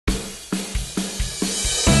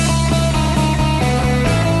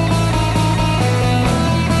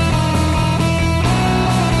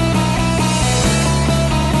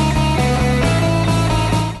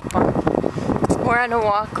on a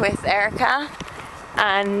walk with Erica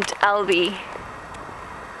and Albie.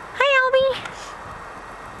 Hi, Albie!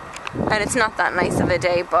 And it's not that nice of a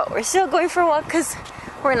day, but we're still going for a walk because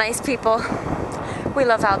we're nice people. We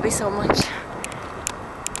love Albie so much.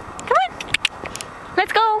 Come on!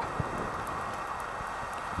 Let's go!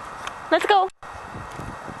 Let's go!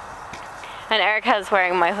 And Erica's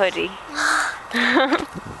wearing my hoodie.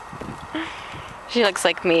 She looks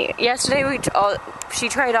like me. Yesterday she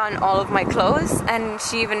tried on all of my clothes, and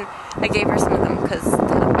I gave her some of them because they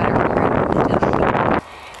look better on her.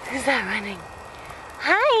 Who's that running?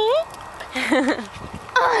 Hi!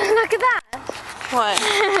 Oh, look at that! What?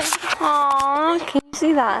 Aww, can you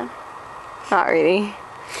see that? Not really.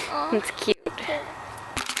 It's cute.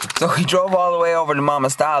 So we drove all the way over to Mama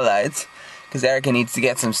Starlight's because Erica needs to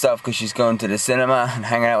get some stuff because she's going to the cinema and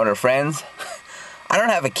hanging out with her friends. I don't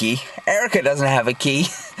have a key. Erica doesn't have a key.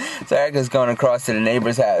 So Erica's going across to the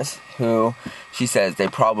neighbor's house, who she says they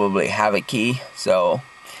probably have a key. So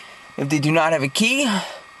if they do not have a key,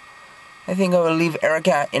 I think I will leave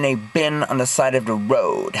Erica in a bin on the side of the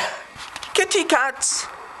road. Kitty cats!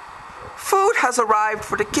 Food has arrived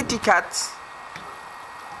for the kitty cats.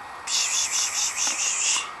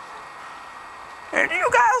 And you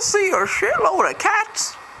guys see a shitload of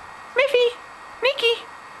cats? Miffy, Mickey,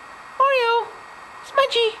 Oreo,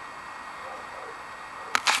 Smudgy.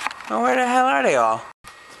 Oh, where the hell are they all?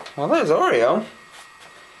 Well, there's Oreo.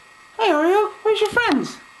 Hey, Oreo, where's your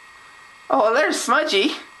friends? Oh, well, there's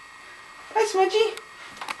Smudgy. Hi, Smudgy.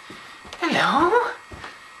 Hello.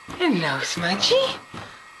 Hello, Smudgy.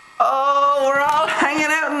 Oh, we're all hanging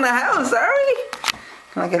out in the house, are we?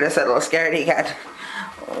 Look at this little scaredy cat.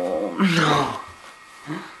 Oh, no.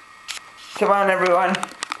 Come on, everyone.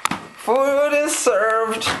 Food is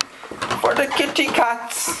served for the kitty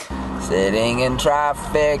cats. Sitting in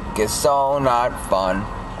traffic is so not fun,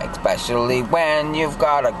 especially when you've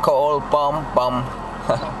got a cold bum.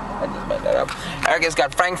 I just made that up. Erica's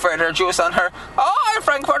got Frankfurter juice on her. Oh,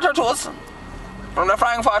 Frankfurter juice from the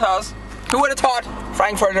Frankfurters. Who would have thought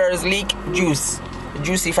Frankfurters leak juice?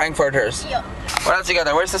 Juicy Frankfurters. Yeah. What else you got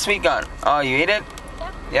there? Where's the sweet gone? Oh, you eat it?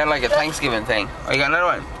 Yeah. Yeah, like a Thanksgiving thing. Oh, you got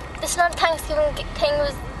another one? It's not a Thanksgiving thing, it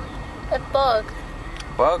was a bug.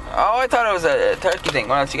 Bug? Oh, I thought it was a turkey thing.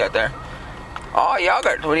 What else you got there? Oh,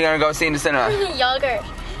 yogurt. What are you going to go see in the cinema? Yogurt.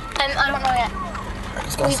 I don't know yet.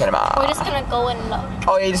 Let's go to the cinema. We're just gonna go and look.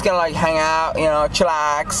 Oh, you're just gonna like hang out, you know,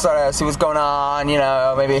 chillax, sort of see what's going on, you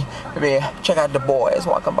know, maybe check out the boys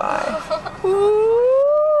walking by.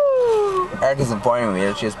 Ooh. Erica's informing me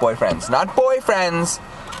that she has boyfriends. Not boyfriends,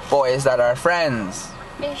 boys that are friends.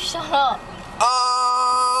 You shut up.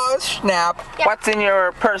 Oh, snap. Yep. What's in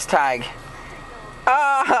your purse tag?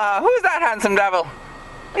 Who's that handsome devil?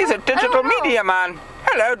 He's a digital media man.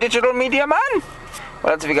 Hello, digital media man.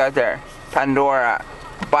 What else have you got there? Pandora.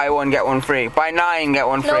 Buy one, get one free. Buy 9, get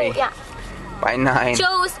one free. No, yeah. Buy 9.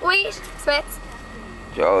 Joe's, wait, Smith's.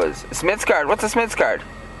 Joe's. Smith's card. What's a Smith's card?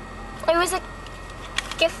 It was a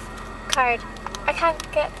gift card. I can't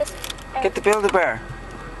get this. Get the Build-A-Bear.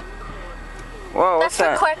 Whoa, what's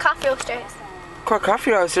that? That's for Cork Coffee Roasters. Cork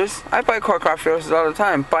Coffee Roasters? I buy Cork Coffee Roasters all the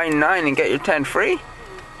time. Buy 9 and get your 10 free.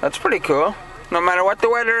 That's pretty cool. No matter what the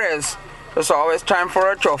weather is, there's always time for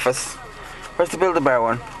a trophies. Where's the Build-A-Bear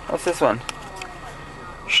one? What's this one?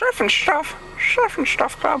 Surf and Stuff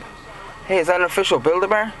Club. Hey, is that an official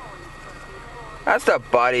Build-A-Bear? That's the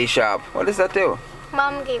Body Shop. What does that do?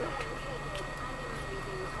 Mom gave it.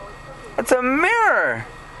 It's a mirror.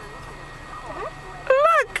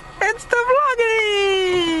 Look, it's the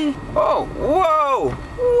Vloggity. Oh, whoa,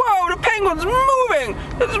 the penguin's moving.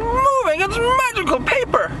 It's moving. It's magical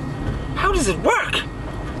paper. How does it work?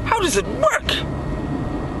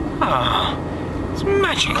 Oh, it's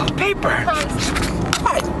magical paper.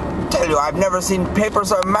 I tell you, I've never seen paper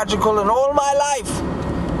so magical in all my life.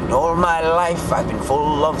 In all my life, I've been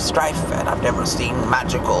full of strife, and I've never seen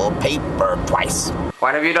magical paper twice.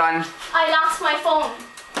 What have you done? I lost my phone.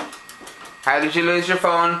 How did you lose your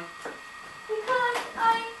phone? Because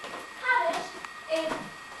I had it in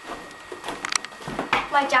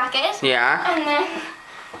my jacket. Yeah. And then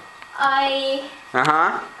I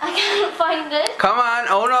can't find it. Come on,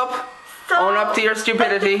 own up. So own up to your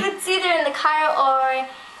stupidity. It's either in the car or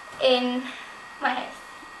in my house.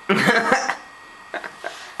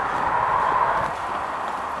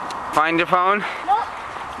 Find your phone? No.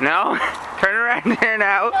 No? Turn around here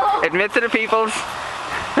now. No. Admit to the peoples.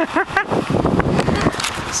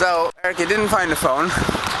 So, Erica didn't find the phone.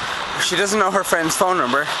 She doesn't know her friend's phone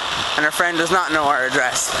number, and her friend does not know our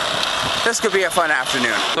address. This could be a fun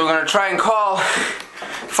afternoon. So we're gonna try and call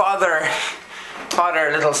Father,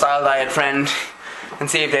 little style diet friend, and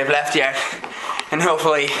see if they've left yet. and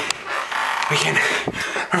hopefully we can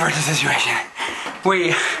revert the situation.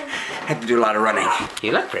 We had to do a lot of running.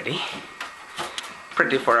 You look pretty.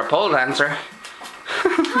 Pretty for a pole dancer.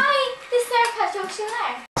 Hi, this is Erica. Don't you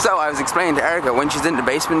there? So I was explaining to Erica when she's in the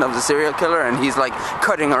basement of the serial killer and he's like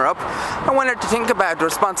cutting her up, I want her to think about the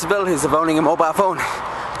responsibilities of owning a mobile phone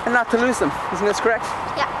and not to lose them. Isn't this correct?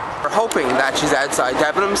 Yeah. We're hoping that she's outside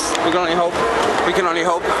Debenhams. We can only hope. We can only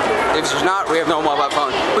hope. If she's not, we have no mobile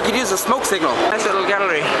phone. We could use a smoke signal. Nice little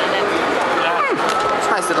gallery. It's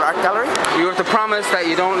a nice little art gallery. You have to promise that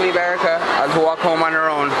you don't leave Erica to walk home on her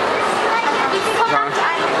own. You can come back.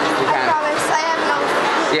 I promise. I have no.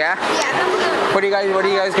 Yeah? Yeah. What are you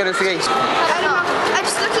guys gonna see? I don't know. I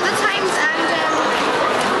just looked at the times and I don't know.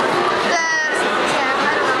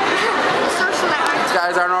 The social network. These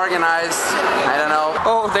guys aren't organized. I don't know.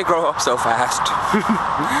 Oh, they grow up so fast.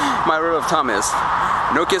 My rule of thumb is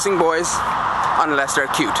no kissing boys unless they're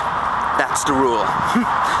cute. That's the rule.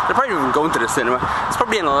 They're probably even going to the cinema. It's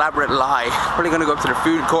probably an elaborate lie. Probably gonna go up to the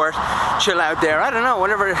food court, chill out there. I don't know.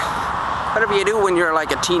 Whatever you do when you're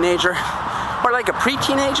like a teenager or like a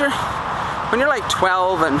pre-teenager. When you're like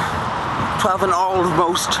 12 and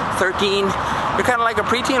almost 13, you're kind of like a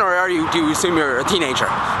preteen, or do you assume you're a teenager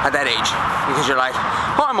at that age? Because you're like,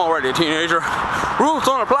 oh, I'm already a teenager. Rules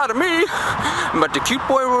don't apply to me. But the cute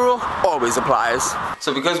boy rule always applies.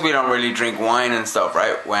 So because we don't really drink wine and stuff,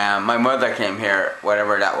 right? When my mother came here,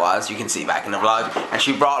 whatever that was, you can see back in the vlog, and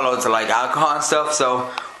she brought loads of like alcohol and stuff.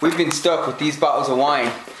 So we've been stuck with these bottles of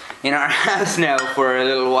wine in our house now for a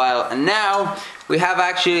little while, and now we have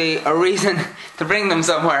actually a reason to bring them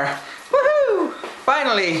somewhere. Woohoo!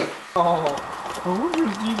 Finally! Oh, I wonder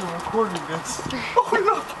if Nina recorded this. Oh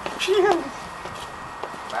look, she is.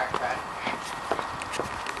 Backpack.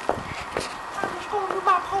 I'm going to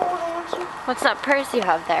my pole dancer. What's that purse you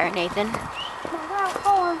have there, Nathan? My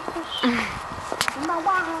wild horse. And my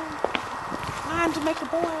wine. Mine to make the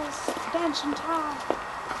boys dance in time.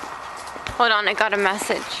 Hold on, I got a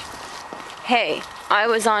message. Hey, I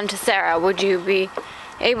was on to Sarah. Would you be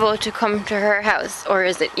able to come to her house? Or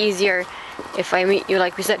is it easier if I meet you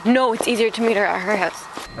like we said? No, it's easier to meet her at her house.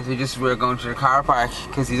 As we were going to the car park,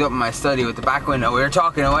 because he's up in my study with the back window, we were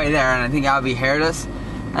talking away there, and I think Albie heard us.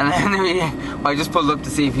 And then I just pulled up to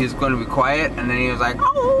see if he was going to be quiet, and then he was like,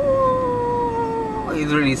 oh!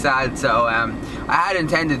 He's really sad, so I had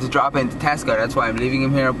intended to drop into Tesco, that's why I'm leaving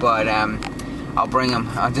him here, but I'll bring him.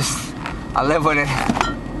 I'll live with it.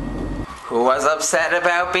 Who was upset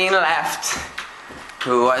about being left?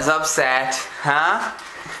 Who was upset? Huh?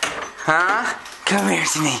 Huh? Come here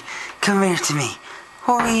to me. Come here to me.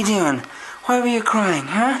 What were you doing? Why were you crying,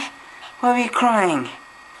 huh? Why were you crying?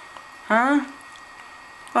 Huh?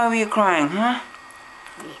 Why were you crying, huh?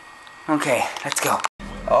 Okay, let's go.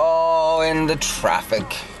 Oh, in the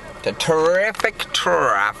traffic. The terrific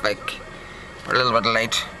traffic. We're a little bit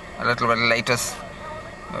late. A little bit latest.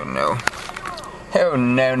 Oh no. Oh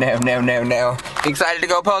no, no, no, no, no. Excited to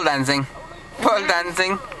go pole dancing? Pole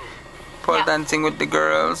dancing? Pole dancing with the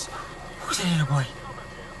girls. Who's the little boy?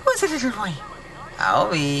 Who's the little boy?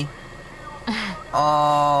 Albie.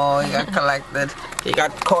 Oh, he got collected. He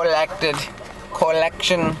got collected.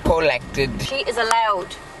 Collection collected. She is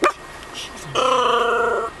allowed.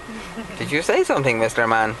 Did you say something, Mr.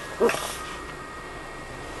 Man?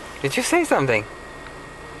 Did you say something?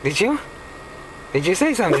 Did you? Did you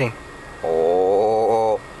say something?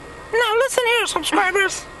 Oh. Now listen here,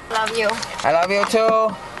 subscribers. Love you. I love you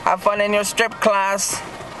too. Have fun in your strip class.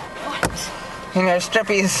 What? In your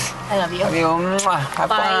strippies. I love you. Love you. Mwah. Have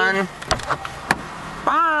Bye. fun.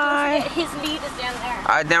 Bye. His lead is down there.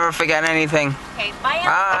 I'd never forget anything. Okay, bye.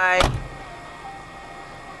 Bye.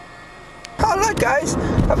 Oh look guys,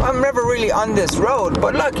 I'm never really on this road,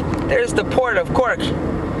 but look, there's the Port of Cork.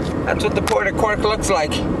 That's what the Port of Cork looks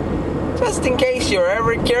like. Just in case you're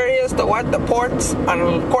ever curious to what the ports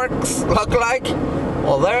and Corks look like,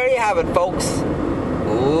 well there you have it folks.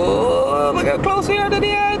 Ooh, look how close we are to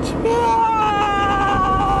the edge.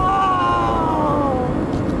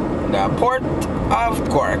 The Port of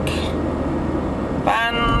Cork.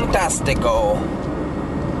 Fantastico.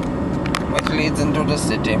 Which leads into the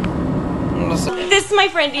city. This is my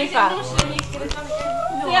friend Aoife.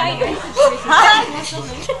 Yeah, I do.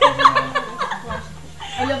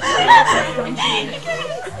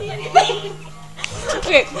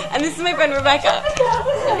 Okay, and this is my friend Rebecca.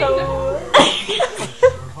 Hello.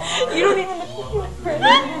 You don't even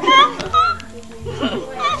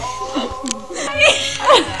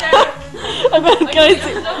look guys,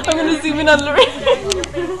 I'm gonna zoom in on Lorraine.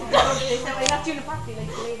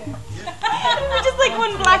 We're just like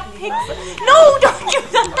one black pixel. No, don't do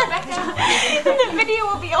that. video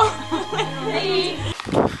will be all.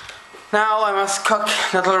 Now I must cook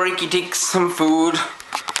little Ricky Dick some food,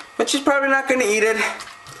 but she's probably not going to eat it.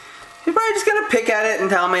 She's probably just going to pick at it and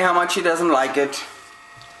tell me how much she doesn't like it.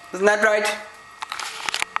 Isn't that right?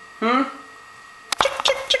 Hmm?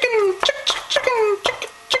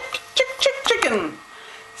 Chicken.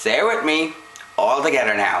 Say it with me, all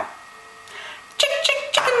together now. Chicken.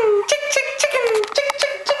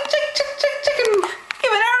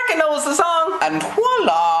 Even Erica knows the song. And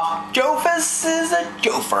voila, Jofus is a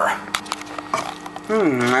Jofer.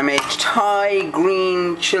 I made Thai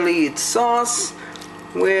green chili sauce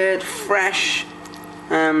with fresh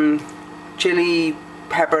chili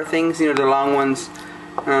pepper things, you know, the long ones.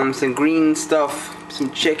 Some green stuff, some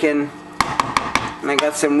chicken, and I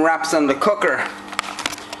got some wraps on the cooker.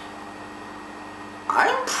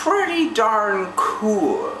 I'm pretty darn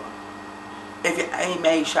cool if you aim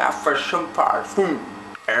a shaft for some parts.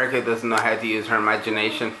 Erica doesn't know how to use her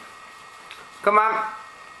imagination. Come on,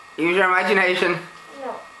 use your imagination.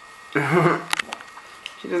 No.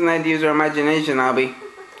 She doesn't know how to use her imagination, Albie.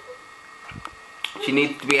 She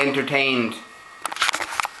needs to be entertained.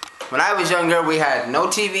 When I was younger, we had no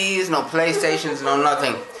TVs, no PlayStations, no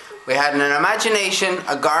nothing. We had an imagination,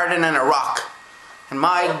 a garden, and a rock. And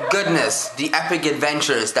my goodness, the epic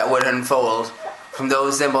adventures that would unfold from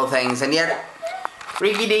those simple things. And yet,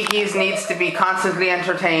 Ricky Deekies needs to be constantly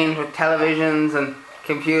entertained with televisions and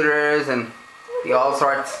computers and the all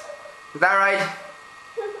sorts. Is that right?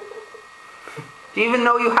 Do you even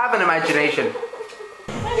know you have an imagination?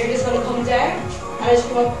 You're just going to come down, and as you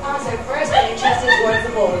come up, answer first, and your chest is towards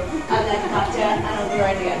the bowl, and then come back down, and it'll be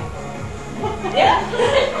right again. Yeah?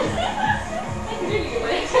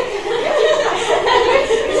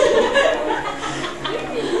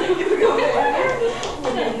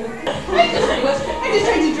 I'm just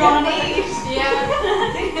trying to draw an age. Yeah.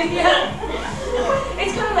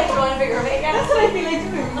 It's kind of like drawing a figure of 8. Yeah, that's what I feel like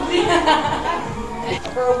doing.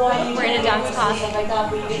 For a while, We're in a dance class. Like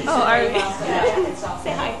that, Oh, are we?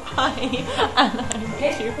 Say hi. Hi.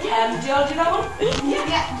 Okay. Do you all do that one?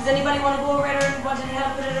 Yeah. Does anybody want to go over it or want any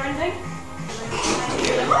help with it or anything?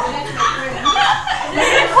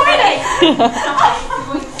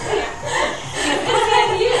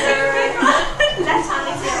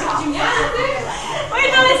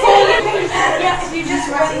 Yeah, if you just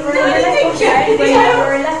run your left foot right, when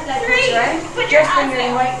your left leg goes right, just bring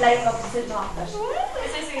your right leg up and sit off it.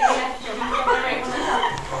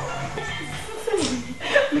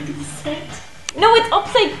 No, it's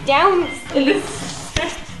upside down.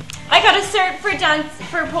 I got a cert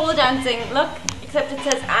for pole dancing. Look, except it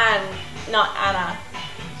says Anne, not Anna.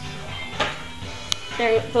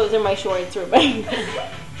 Those are my shorts, Rebecca.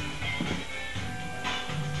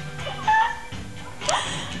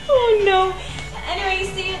 Oh no. Anyway, you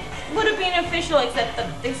see, it would have been official except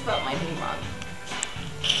that they spelled my name wrong.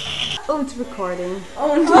 Oh, it's recording.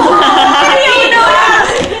 Oh no.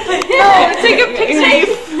 No, take a picture.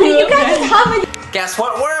 You guys have it. Guess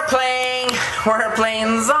what we're playing? We're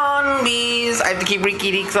playing zombies. I have to keep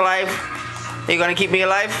Ricky Deeks alive. Are you gonna keep me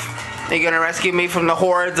alive? Are you gonna rescue me from the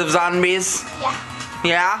hordes of zombies? Yeah.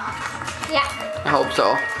 Yeah? Yeah. I hope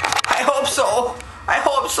so. I hope so. I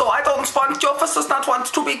hope so. I don't want Jofus does not want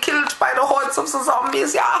to be killed by the hordes of the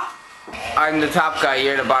zombies, yeah? I'm the top guy,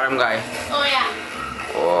 you're the bottom guy. Oh yeah.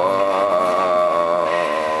 Whoa.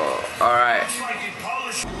 Alright.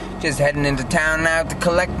 Just heading into town now to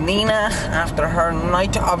collect Nina after her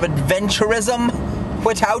night of adventurism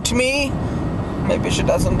without me. Maybe she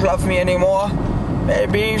doesn't love me anymore.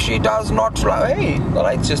 Maybe she does not love. Hey, the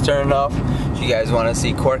lights just turned off. You guys want to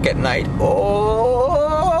see Cork at night? Oh.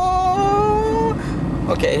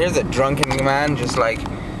 Okay, here's a drunken man just like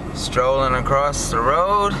strolling across the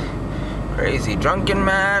road. Crazy drunken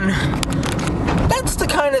man. That's the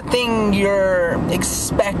kind of thing you're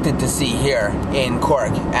expected to see here in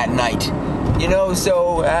Cork at night. You know,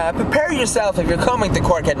 so prepare yourself if you're coming to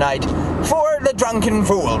Cork at night for the drunken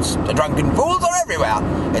fools. The drunken fools are everywhere.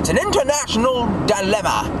 It's an international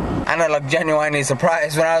dilemma. And I looked genuinely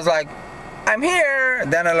surprised when I was like, I'm here.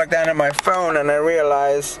 Then I looked down at my phone and I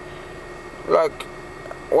realized, look,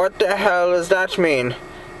 what the hell does that mean?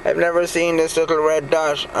 I've never seen this little red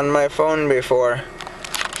dot on my phone before.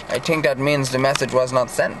 I think that means the message was not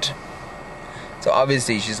sent. So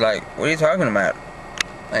obviously she's like, what are you talking about?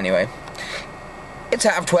 Anyway, it's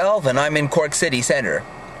 12:30 and I'm in Cork City Centre.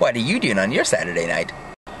 What are you doing on your Saturday night?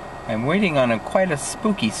 I'm waiting on quite a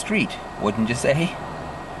spooky street, wouldn't you say?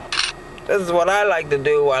 This is what I like to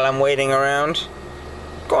do while I'm waiting around.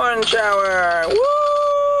 Corn shower! Woo!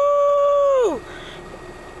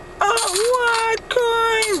 Oh, what?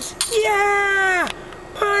 Coins! Yeah!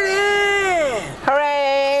 Party! Hooray!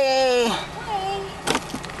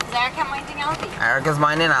 Park is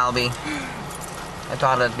mine in Albi. I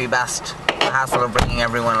thought it'd be best. The hassle of bringing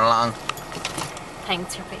everyone along.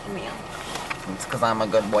 Thanks for picking me up. It's because I'm a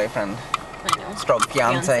good boyfriend. I know. Stroke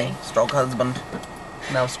fiance, stroke husband.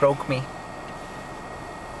 Now stroke me.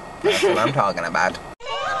 That's what I'm talking about.